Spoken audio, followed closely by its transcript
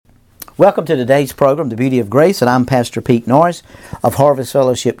Welcome to today's program, The Beauty of Grace, and I'm Pastor Pete Norris of Harvest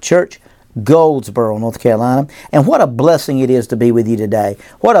Fellowship Church, Goldsboro, North Carolina. And what a blessing it is to be with you today.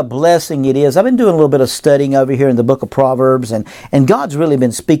 What a blessing it is. I've been doing a little bit of studying over here in the book of Proverbs, and God's really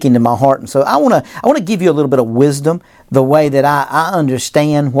been speaking to my heart. And so I want to give you a little bit of wisdom, the way that I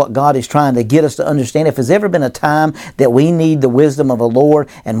understand what God is trying to get us to understand. If there's ever been a time that we need the wisdom of the Lord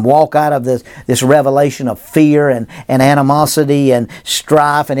and walk out of this revelation of fear and animosity and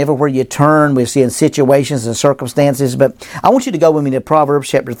strife, and everywhere you turn, we're seeing situations and circumstances. But I want you to go with me to Proverbs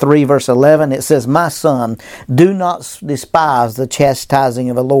chapter 3, verse 11. It says, "My son, do not despise the chastising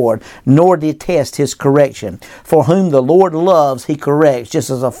of the Lord, nor detest His correction. For whom the Lord loves, He corrects, just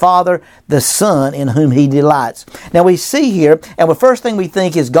as a father the son in whom He delights." Now we see here, and the first thing we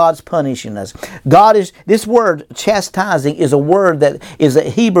think is God's punishing us. This word chastising is a word that is a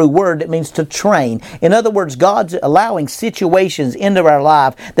Hebrew word that means to train. In other words, God's allowing situations into our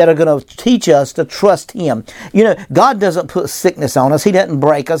life that are going to teach us to trust Him. You know, God doesn't put sickness on us. He doesn't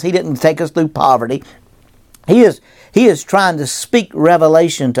break us. He didn't take us through poverty. He is trying to speak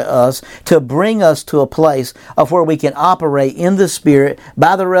revelation to us to bring us to a place of where we can operate in the Spirit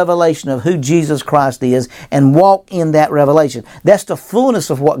by the revelation of who Jesus Christ is and walk in that revelation. That's the fullness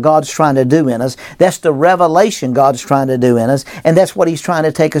of what God's trying to do in us. That's the revelation God's trying to do in us, and that's what He's trying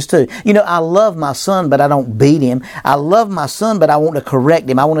to take us to. You know, I love my son, but I don't beat him. I love my son, but I want to correct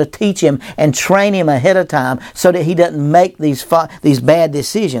him. I want to teach him and train him ahead of time so that he doesn't make these bad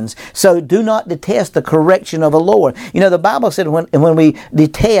decisions. So do not detest the correction of the Lord. You know, the Bible said when we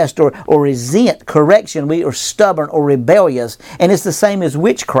detest or resent correction, we are stubborn or rebellious. And it's the same as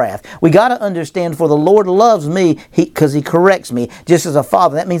witchcraft. We got to understand, for the Lord loves me because He corrects me, just as a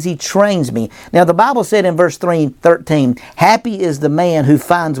father. That means He trains me. Now, the Bible said in verse 13, "Happy is the man who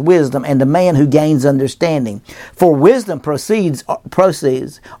finds wisdom and the man who gains understanding. For wisdom proceeds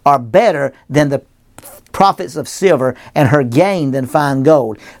are better than the profits of silver, and her gain than fine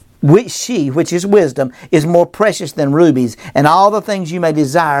gold. Which is wisdom, is more precious than rubies, and all the things you may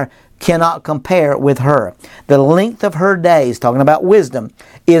desire cannot compare with her. The length of her days," talking about wisdom,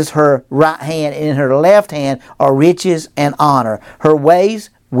 "is her right hand, and in her left hand are riches and honor. Her ways,"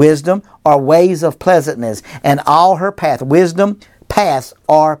 wisdom, "are ways of pleasantness, and all her paths," wisdom, "paths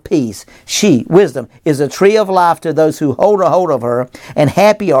are peace. She," wisdom, "is a tree of life to those who hold a hold of her, and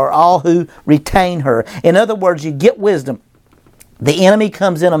happy are all who retain her." In other words, you get wisdom. The enemy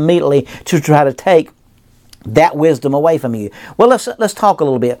comes in immediately to try to take that wisdom away from you. Well, let's talk a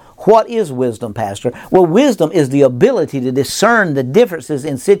little bit. What is wisdom, Pastor? Well, wisdom is the ability to discern the differences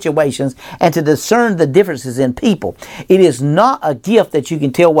in situations and to discern the differences in people. It is not a gift that you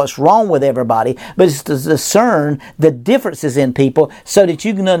can tell what's wrong with everybody, but it's to discern the differences in people so that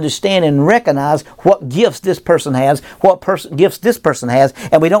you can understand and recognize what gifts this person has, gifts this person has,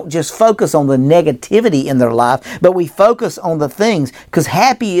 and we don't just focus on the negativity in their life, but we focus on the things, because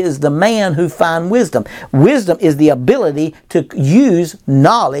happy is the man who finds wisdom. Wisdom is the ability to use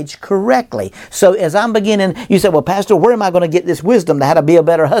knowledge correctly. So as I'm beginning, you say, "Well, Pastor, where am I going to get this wisdom to how to be a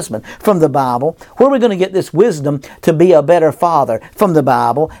better husband?" From the Bible. Where are we going to get this wisdom to be a better father? From the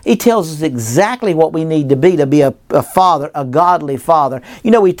Bible. It tells us exactly what we need to be a father, a godly father.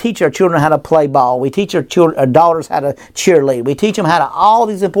 You know, we teach our children how to play ball. We teach our daughters how to cheerlead. We teach them how to all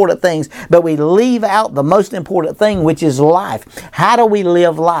these important things, but we leave out the most important thing, which is life. How do we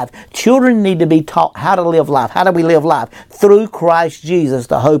live life? Children need to be taught how to live life. How do we live life? Through Christ Jesus,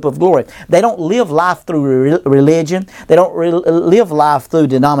 the hope of glory. They don't live life through religion. They don't live life through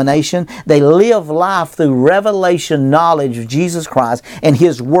denomination. They live life through revelation knowledge of Jesus Christ and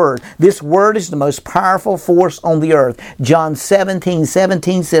His Word. This Word is the most powerful force on the earth. John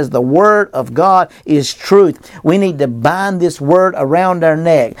 17:17 says the Word of God is truth. We need to bind this Word around our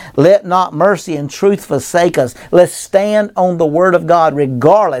neck. Let not mercy and truth forsake us. Let's stand on the Word of God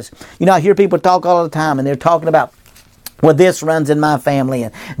regardless. You know, I hear people talk all the time, and they're talking about, well, this runs in my family,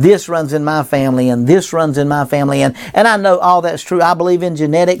 and this runs in my family, and this runs in my family. And I know all that's true. I believe in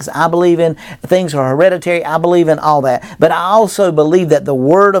genetics. I believe in things are hereditary. I believe in all that. But I also believe that the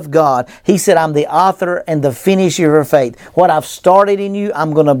Word of God, He said, "I'm the author and the finisher of your faith." What I've started in you,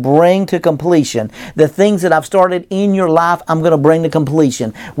 I'm going to bring to completion. The things that I've started in your life, I'm going to bring to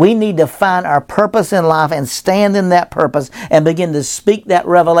completion. We need to find our purpose in life and stand in that purpose and begin to speak that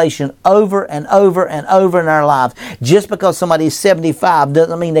revelation over and over and over in our lives. Just because somebody's 75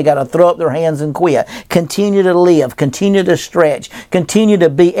 doesn't mean they got to throw up their hands and quit. Continue to live. Continue to stretch. Continue to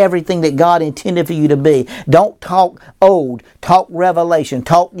be everything that God intended for you to be. Don't talk old. Talk revelation.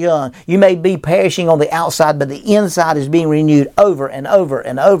 Talk young. You may be perishing on the outside, but the inside is being renewed over and over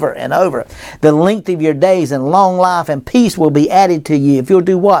and over and over. The length of your days and long life and peace will be added to you if you'll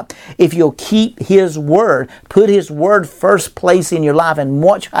do what? If you'll keep His Word. Put His Word first place in your life and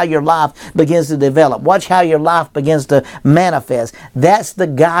watch how your life begins to develop. Watch how your life begins to manifest. That's the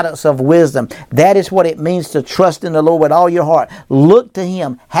guidance of wisdom. That is what it means to trust in the Lord with all your heart. Look to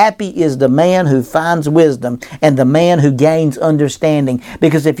Him. Happy is the man who finds wisdom and the man who gains understanding.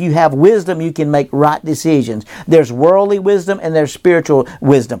 Because if you have wisdom, you can make right decisions. There's worldly wisdom and there's spiritual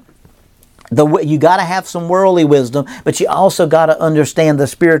wisdom. You got to have some worldly wisdom, but you also got to understand the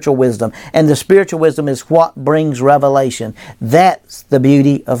spiritual wisdom. And the spiritual wisdom is what brings revelation. That's the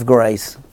beauty of grace.